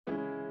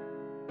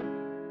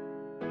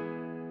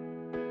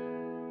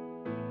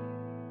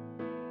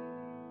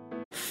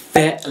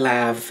Fat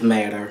Lives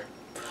Matter.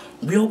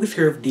 We always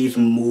hear of these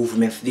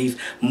movements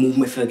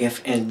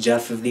against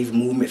injustice, these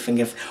movements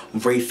against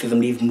racism,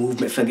 these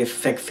movements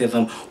against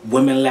sexism.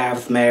 Women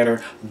lives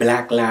matter,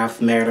 black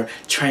lives matter,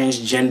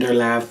 transgender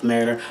lives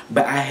matter,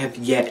 but I have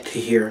yet to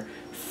hear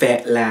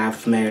fat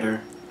lives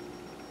matter.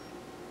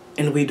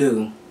 And we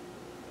do.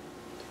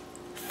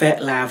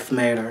 Fat lives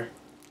matter.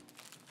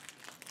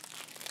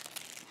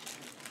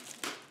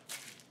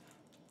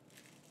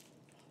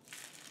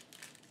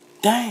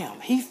 Damn,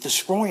 he's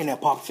destroying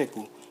that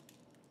popsicle.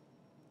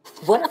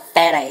 What a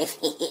fat ass.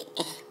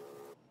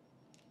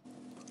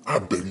 I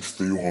bet he's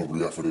still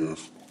hungry after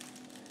this.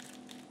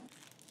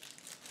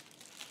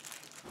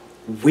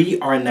 We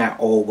are not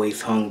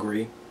always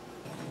hungry.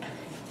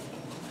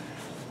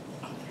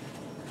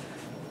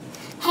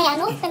 Hey, I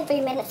know it's been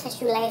 3 minutes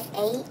since you last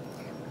ate,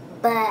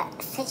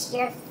 but since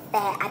you're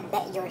fat, I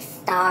bet you're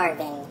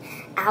starving.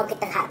 I'll get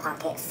the Hot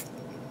Pockets.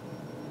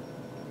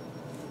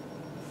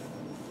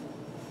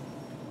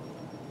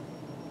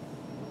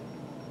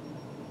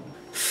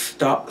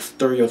 Stop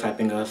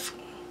stereotyping us.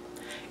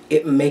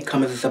 It may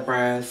come as a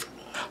surprise,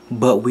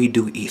 but we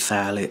do eat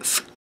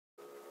salads.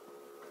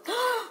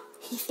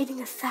 He's eating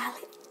a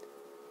salad.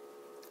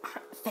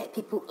 Aren't fat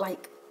people,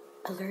 like,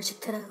 allergic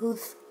to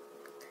those?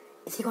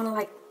 Is he gonna,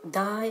 like,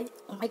 die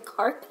on my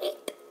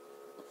carpet?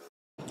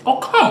 Oh,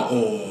 come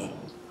on.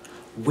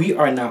 We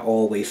are not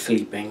always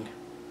sleeping.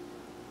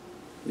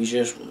 We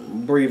just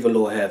breathe a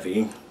little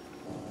heavy.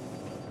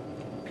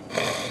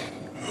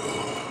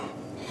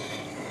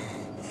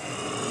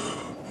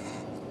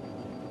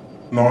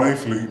 No, I ain't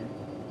sleep.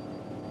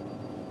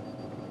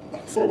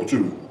 Fuck with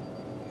you.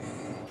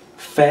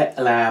 Fat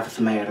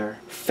lives matter.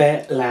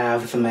 Fat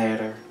lives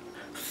matter.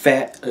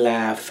 Fat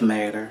lives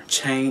matter.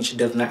 Change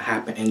does not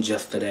happen in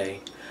just a day.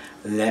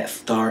 Let's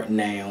start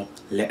now.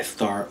 Let's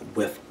start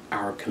with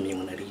our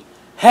community.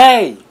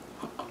 Hey!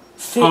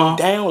 Sit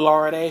down,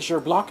 Lord, as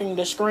you're blocking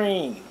the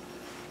screen.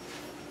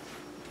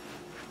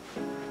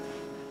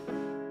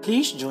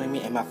 Please join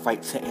me in my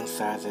fight to end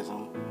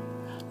sizeism.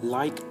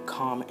 Like,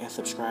 comment, and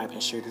subscribe,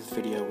 and share this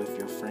video with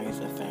your friends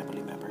and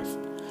family members.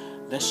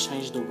 Let's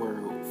change the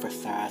world for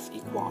size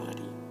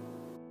equality.